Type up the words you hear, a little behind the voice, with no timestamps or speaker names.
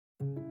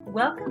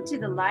Welcome to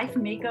the Life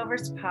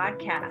Makeovers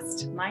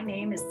podcast. My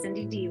name is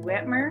Cindy D.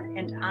 Whitmer,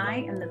 and I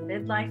am the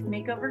Midlife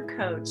Makeover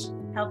Coach,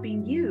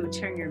 helping you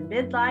turn your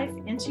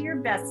midlife into your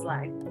best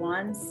life,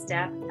 one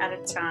step at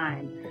a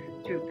time.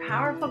 Through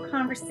powerful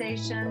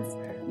conversations,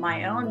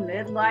 my own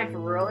midlife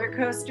roller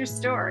coaster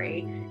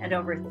story, and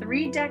over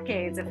 3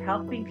 decades of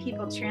helping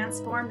people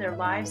transform their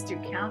lives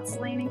through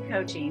counseling and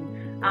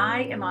coaching,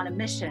 I am on a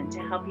mission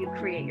to help you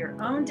create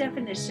your own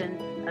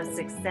definition of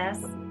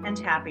success and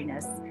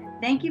happiness.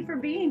 Thank you for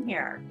being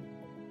here.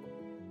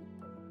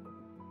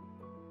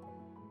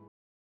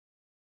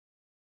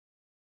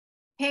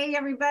 Hey,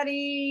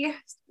 everybody.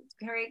 It's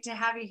great to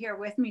have you here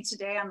with me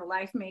today on the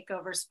Life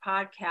Makeovers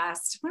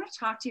podcast. I want to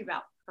talk to you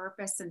about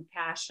purpose and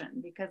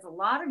passion because a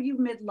lot of you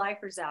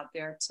midlifers out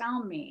there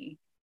tell me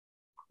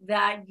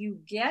that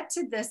you get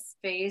to this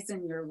phase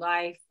in your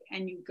life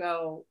and you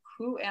go,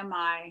 who am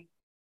I?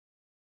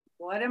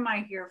 What am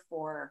I here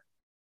for?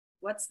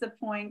 What's the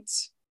point?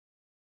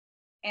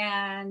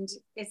 And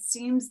it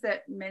seems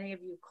that many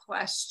of you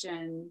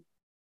question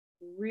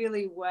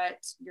really what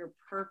your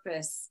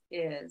purpose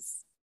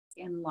is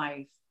in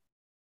life.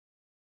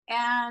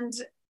 And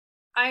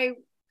I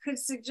could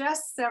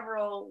suggest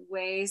several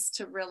ways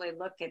to really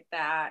look at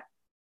that,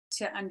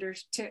 to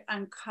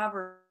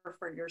uncover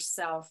for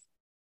yourself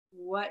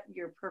what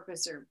your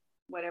purpose or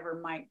whatever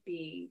might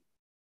be.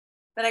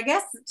 But I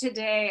guess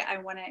today I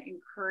want to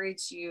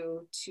encourage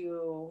you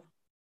to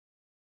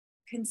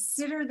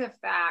consider the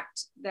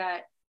fact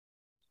that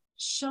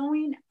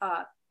showing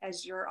up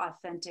as your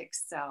authentic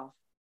self,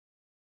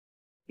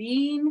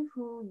 being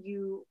who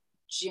you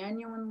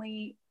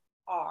genuinely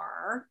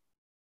are,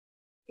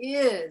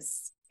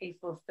 is a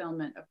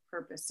fulfillment of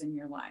purpose in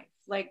your life.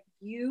 Like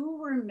you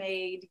were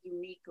made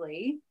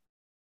uniquely,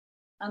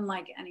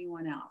 unlike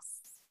anyone else.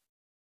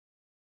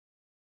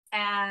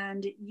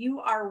 And you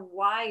are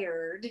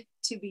wired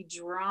to be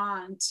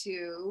drawn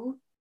to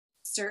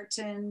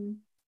certain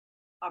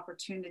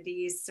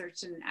opportunities,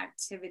 certain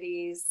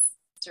activities,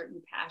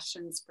 certain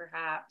passions,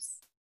 perhaps.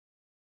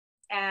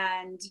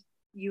 And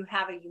you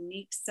have a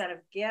unique set of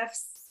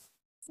gifts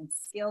and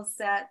skill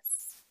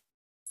sets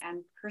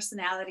and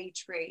personality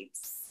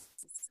traits.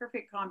 It's a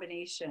perfect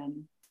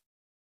combination.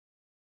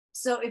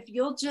 So if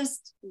you'll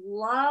just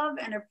love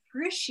and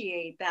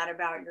appreciate that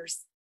about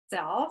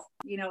yourself,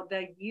 you know,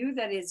 the you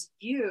that is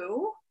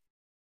you,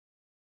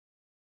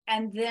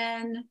 and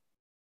then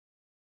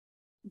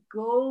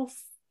go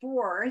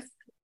forth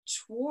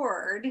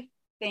toward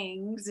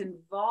things,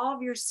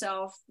 involve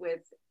yourself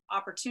with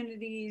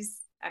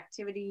opportunities,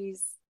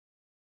 activities,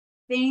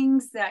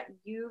 things that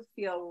you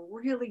feel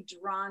really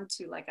drawn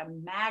to, like a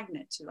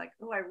magnet to, like,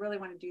 oh, I really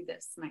want to do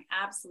this. My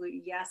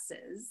absolute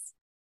yeses,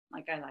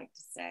 like I like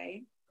to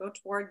say, go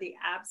toward the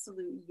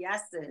absolute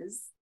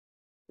yeses,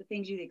 the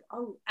things you think,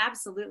 oh,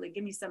 absolutely,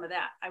 give me some of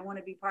that. I want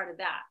to be part of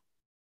that.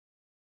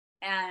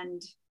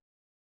 And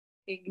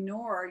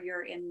ignore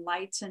your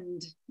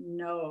enlightened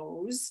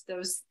no's,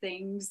 those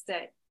things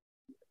that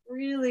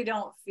really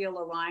don't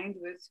feel aligned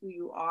with who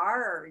you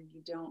are, or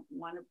you don't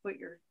want to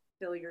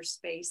fill your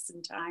space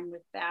and time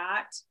with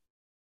that,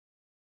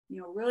 you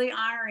know, really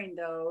honoring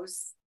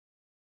those,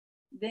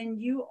 then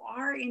you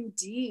are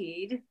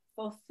indeed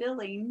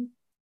fulfilling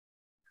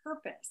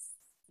purpose.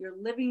 You're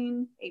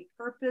living a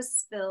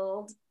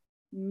purpose-filled,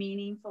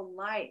 meaningful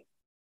life.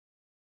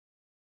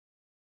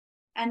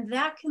 And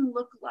that can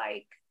look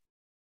like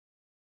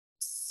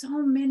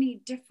so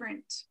many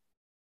different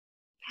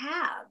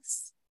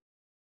paths.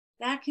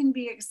 That can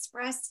be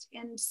expressed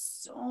in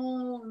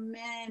so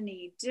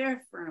many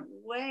different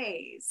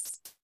ways.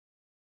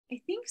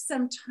 I think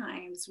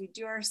sometimes we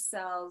do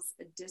ourselves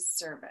a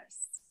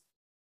disservice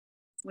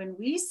when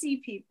we see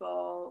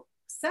people,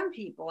 some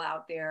people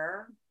out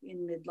there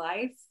in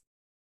midlife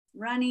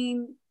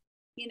running,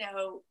 you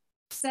know,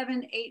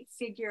 7-8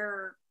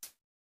 figure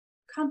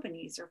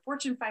companies or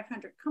Fortune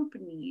 500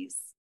 companies,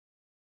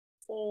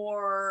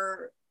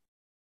 or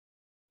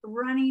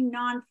running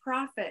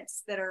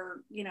nonprofits that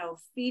are, you know,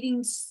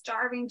 feeding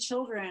starving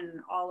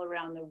children all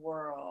around the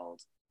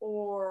world.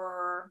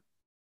 Or,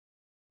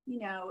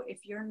 you know,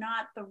 if you're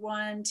not the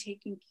one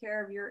taking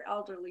care of your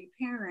elderly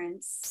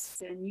parents,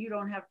 then you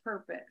don't have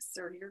purpose,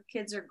 or your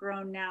kids are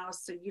grown now,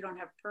 so you don't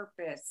have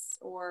purpose,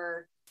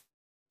 or,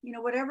 you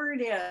know, whatever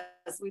it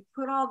is, we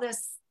put all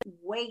this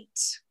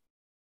weight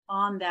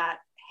on that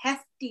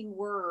hefty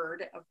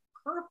word of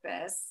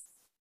purpose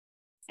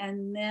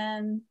and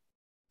then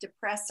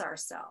depress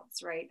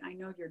ourselves, right? I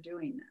know you're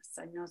doing this.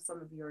 I know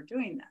some of you are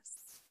doing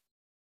this.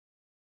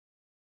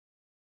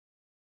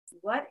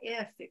 What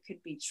if it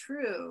could be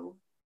true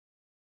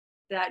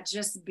that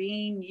just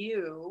being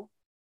you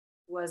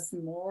was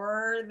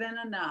more than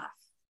enough?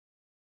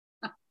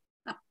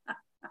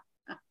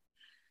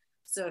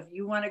 So if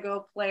you want to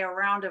go play a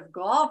round of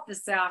golf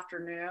this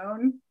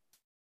afternoon,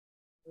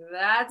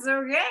 that's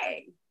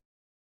okay.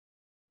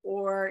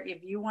 Or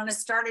if you want to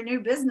start a new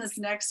business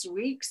next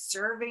week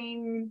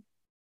serving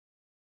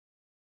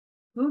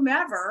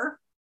whomever,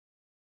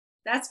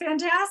 that's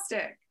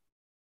fantastic.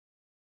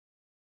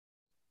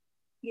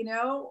 You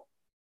know,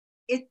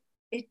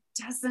 it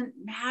doesn't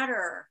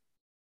matter.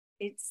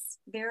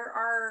 There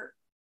are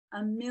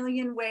a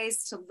million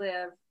ways to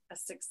live a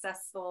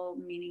successful,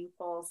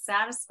 meaningful,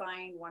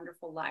 satisfying,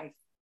 wonderful life.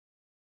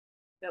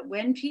 But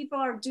when people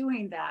are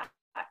doing that,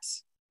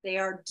 they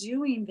are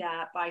doing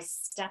that by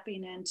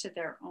stepping into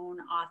their own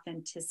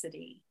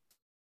authenticity,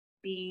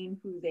 being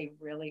who they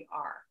really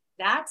are.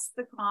 That's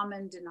the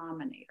common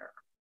denominator.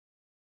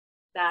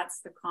 That's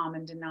the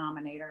common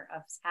denominator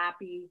of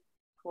happy,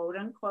 quote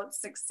unquote,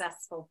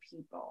 successful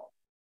people.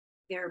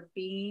 They're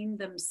being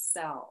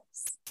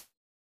themselves.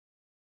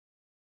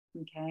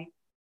 Okay?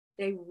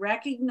 They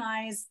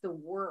recognize the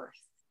worth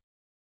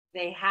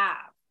they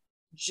have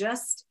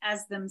just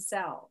as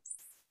themselves.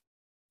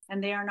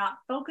 And they are not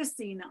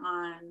focusing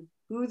on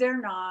who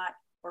they're not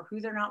or who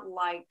they're not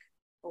like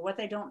or what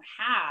they don't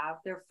have.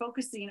 They're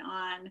focusing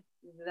on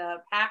the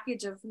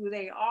package of who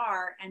they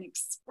are and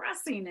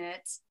expressing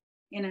it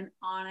in an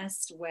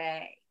honest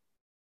way.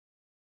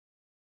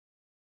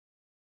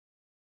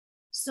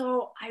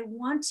 So I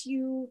want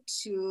you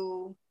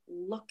to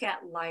look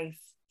at life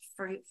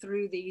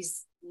through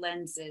these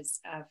lenses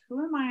of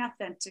who am I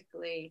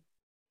authentically?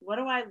 What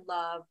do I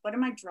love? What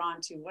am I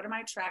drawn to? What am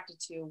I attracted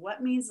to?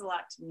 What means a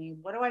lot to me?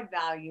 What do I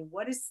value?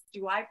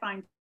 Do I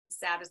find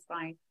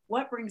satisfying?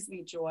 What brings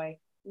me joy?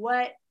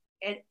 What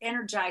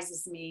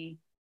energizes me?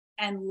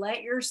 And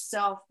let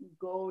yourself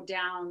go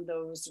down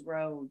those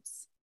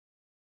roads.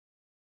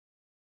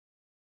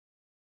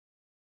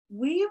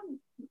 We,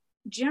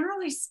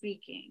 generally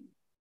speaking,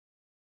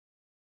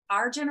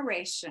 our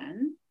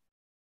generation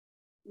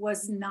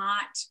was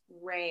not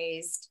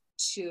raised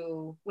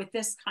with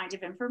this kind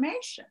of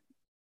information.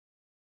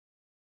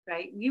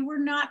 Right? We were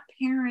not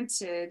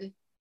parented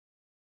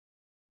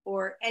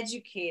or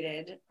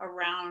educated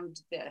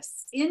around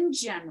this in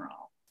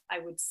general, I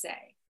would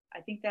say.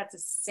 I think that's a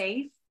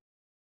safe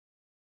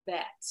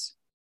bet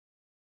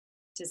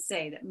to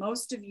say that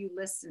most of you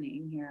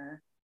listening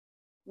here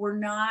were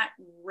not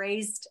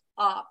raised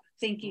up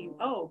thinking,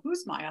 oh,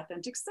 who's my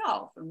authentic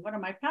self? And what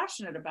am I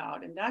passionate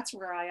about? And that's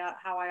where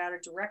how I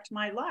ought to direct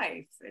my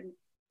life. And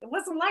it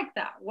wasn't like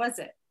that, was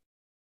it?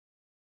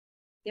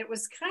 It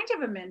was kind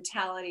of a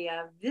mentality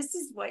of this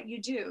is what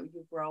you do.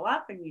 You grow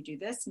up and you do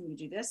this and you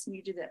do this and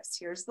you do this.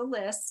 Here's the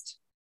list.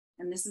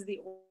 And this is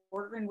the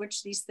order in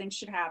which these things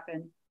should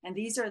happen. And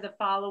these are the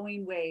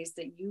following ways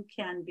that you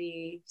can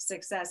be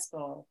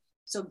successful.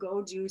 So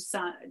go do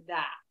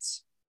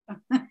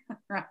that.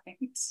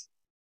 Right?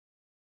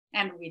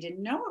 And we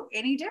didn't know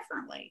any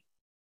differently.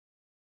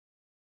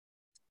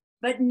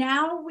 But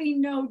now we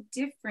know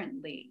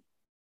differently.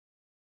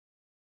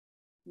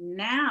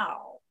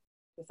 Now,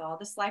 with all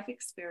this life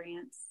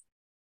experience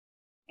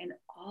and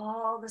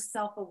all the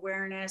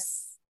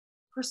self-awareness,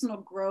 personal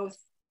growth,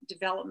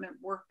 development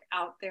work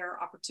out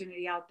there,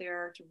 opportunity out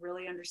there to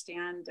really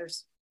understand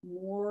there's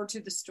more to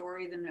the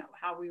story than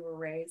how we were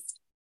raised.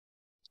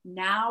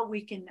 Now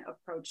we can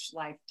approach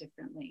life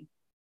differently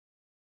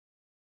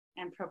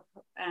and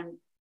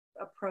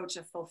approach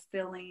a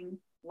fulfilling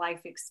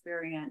life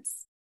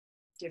experience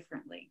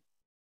differently.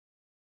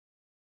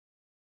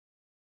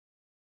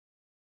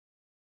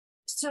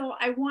 So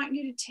I want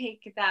you to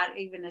take that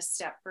even a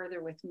step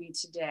further with me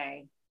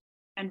today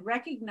and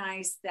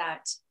recognize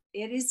that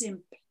it is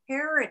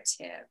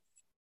imperative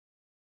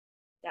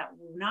that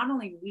not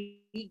only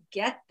we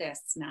get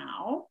this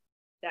now,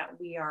 that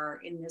we are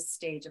in this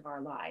stage of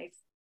our life,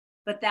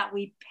 but that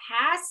we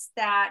pass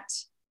that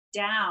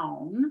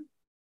down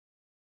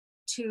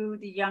to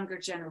the younger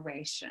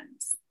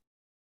generations.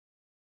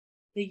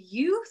 The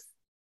youth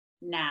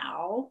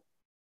now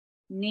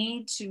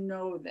need to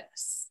know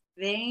this.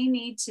 They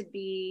need to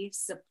be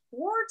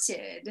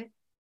supported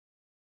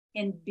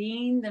in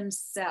being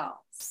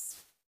themselves,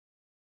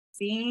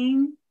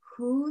 being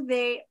who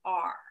they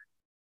are,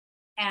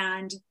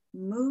 and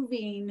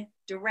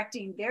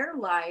directing their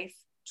life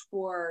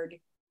toward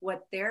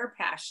what they're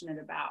passionate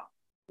about,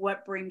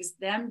 what brings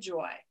them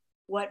joy,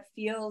 what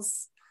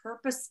feels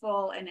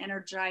purposeful and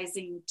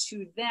energizing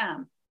to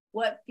them,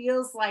 what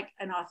feels like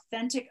an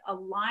authentic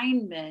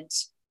alignment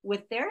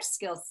with their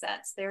skill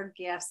sets, their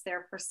gifts,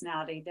 their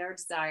personality, their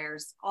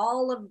desires,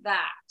 all of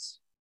that.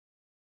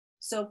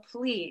 So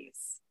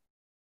please,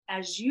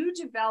 as you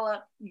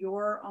develop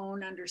your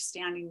own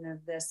understanding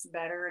of this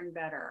better and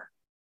better,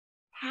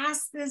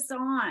 pass this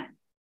on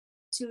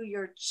to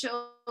your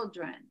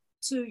children,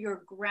 to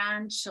your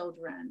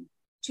grandchildren,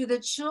 to the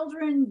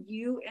children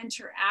you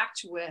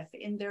interact with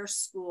in their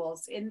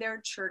schools, in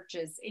their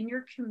churches, in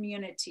your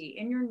community,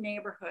 in your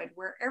neighborhood,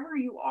 wherever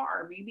you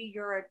are. Maybe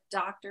you're a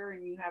doctor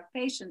and you have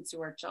patients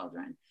who are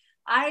children.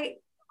 I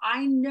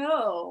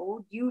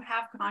know you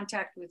have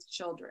contact with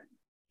children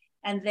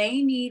and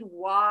they need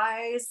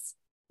wise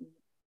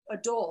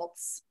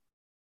adults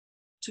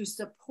to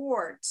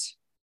support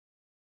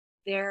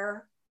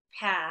their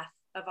path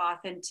of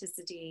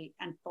authenticity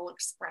and full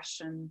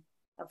expression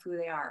of who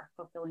they are,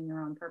 fulfilling their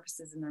own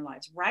purposes in their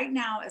lives. Right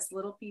now, as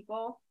little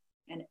people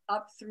and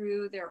up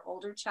through their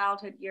older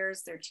childhood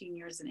years, their teen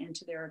years, and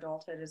into their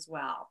adulthood as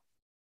well.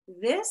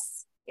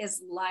 This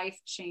is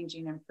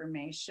life-changing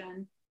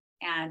information,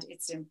 and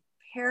it's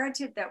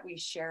imperative that we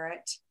share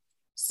it.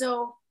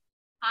 So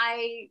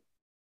I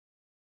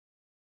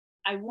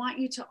want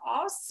you to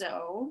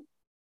also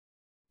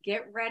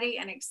get ready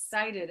and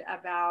excited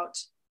about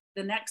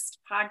the next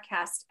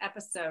podcast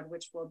episode,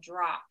 which will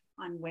drop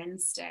on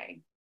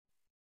Wednesday,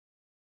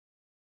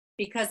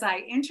 because I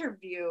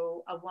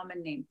interview a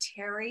woman named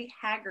Terry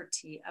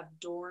Haggerty of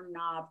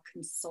Doorknob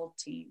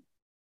Consulting.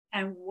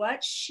 And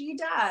what she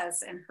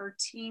does and her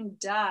team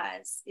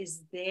does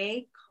is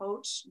they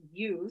coach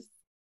youth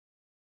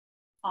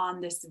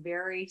on this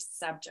very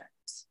subject.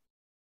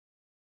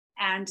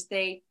 And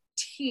they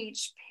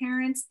teach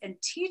parents and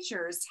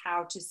teachers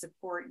how to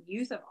support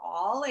youth of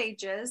all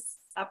ages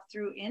up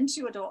through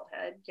into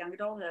adulthood, young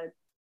adulthood,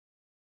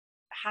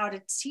 how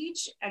to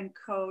teach and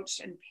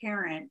coach and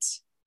parent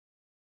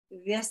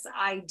this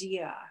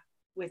idea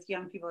with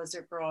young people as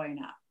they're growing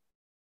up.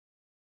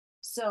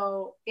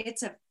 So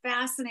it's a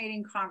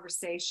fascinating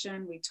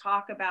conversation. We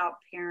talk about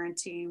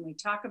parenting, we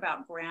talk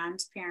about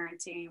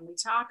grandparenting, we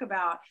talk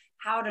about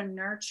how to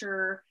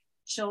nurture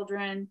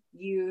children,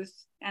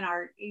 youth, and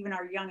even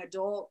our young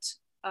adult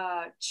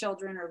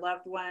children or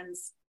loved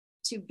ones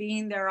to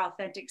being their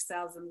authentic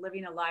selves and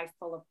living a life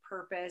full of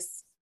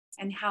purpose,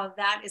 and how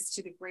that is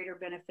to the greater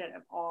benefit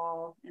of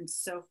all, and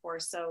so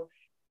forth. So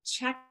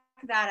check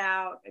that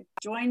out.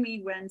 Join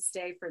me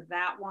Wednesday for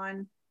that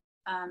one.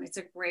 It's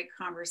a great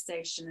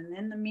conversation. And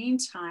in the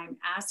meantime,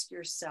 ask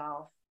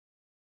yourself,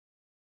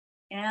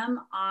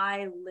 am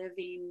I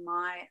living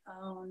my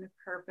own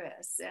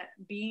purpose,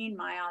 being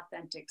my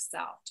authentic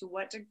self? To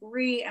what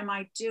degree am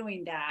I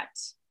doing that?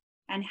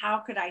 And how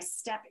could I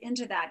step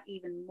into that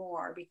even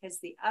more? Because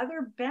the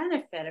other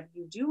benefit of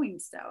you doing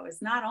so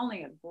is not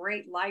only a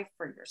great life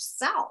for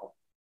yourself,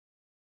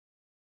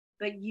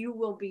 but you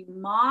will be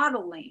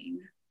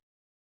modeling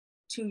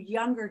to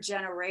younger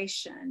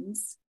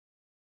generations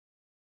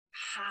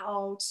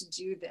how to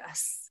do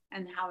this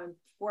and how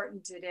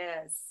important it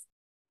is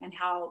and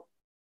how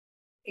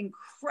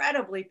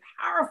incredibly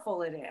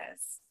powerful it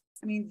is.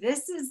 I mean,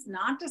 this is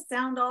not to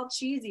sound all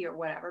cheesy or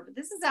whatever, but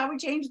this is how we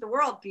change the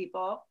world,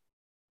 people,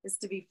 is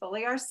to be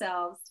fully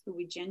ourselves, who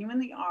we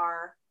genuinely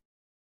are,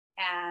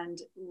 and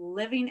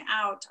living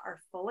out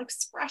our full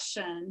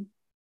expression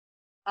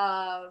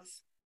of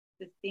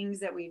the things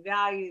that we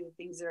value, the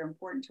things that are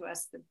important to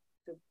us, the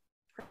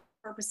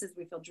purposes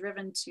we feel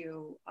driven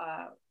to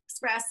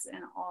express,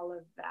 and all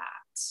of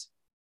that.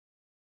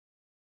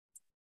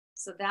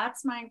 So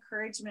that's my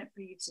encouragement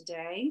for you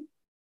today.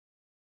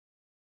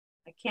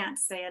 I can't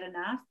say it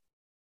enough.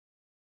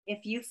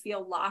 If you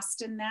feel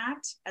lost in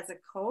that as a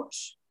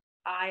coach,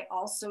 I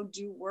also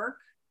do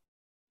work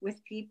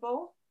with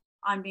people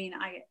on being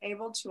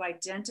able to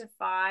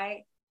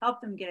identify, help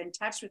them get in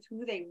touch with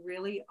who they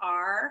really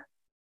are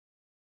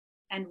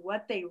and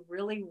what they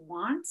really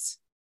want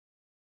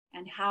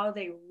and how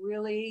they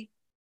really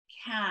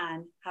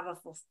can have a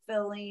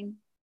fulfilling,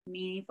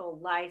 meaningful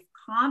life,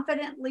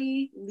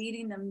 confidently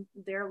leading them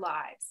their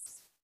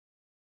lives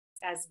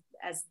as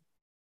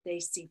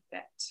they see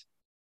fit.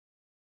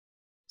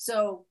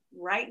 So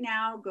right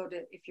now,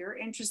 if you're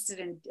interested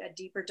in a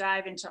deeper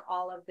dive into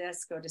all of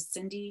this, go to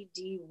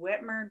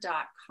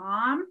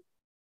cindydwhitmer.com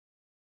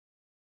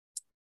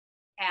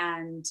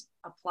and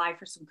apply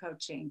for some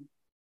coaching.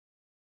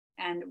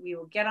 And we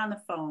will get on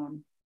the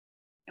phone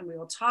and we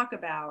will talk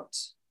about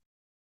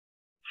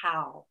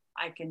how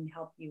I can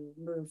help you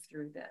move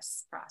through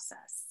this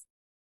process.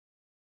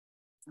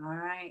 All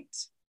right.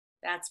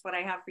 That's what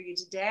I have for you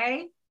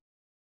today.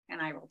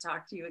 And I will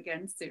talk to you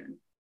again soon.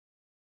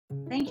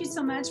 Thank you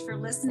so much for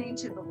listening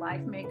to the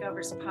Life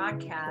Makeovers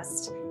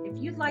podcast. If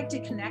you'd like to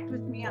connect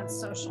with me on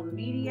social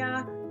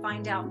media,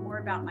 find out more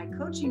about my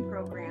coaching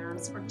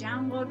programs, or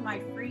download my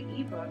free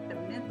ebook, The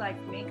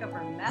Midlife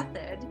Makeover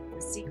Method,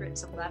 The Secret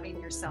to Loving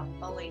Yourself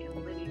Fully and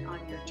Living on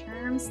Your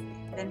Terms,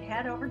 then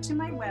head over to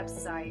my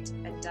website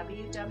at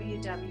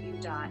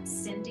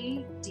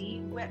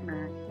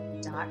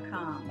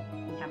www.cindydwhitmer.com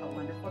and have a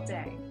wonderful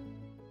day.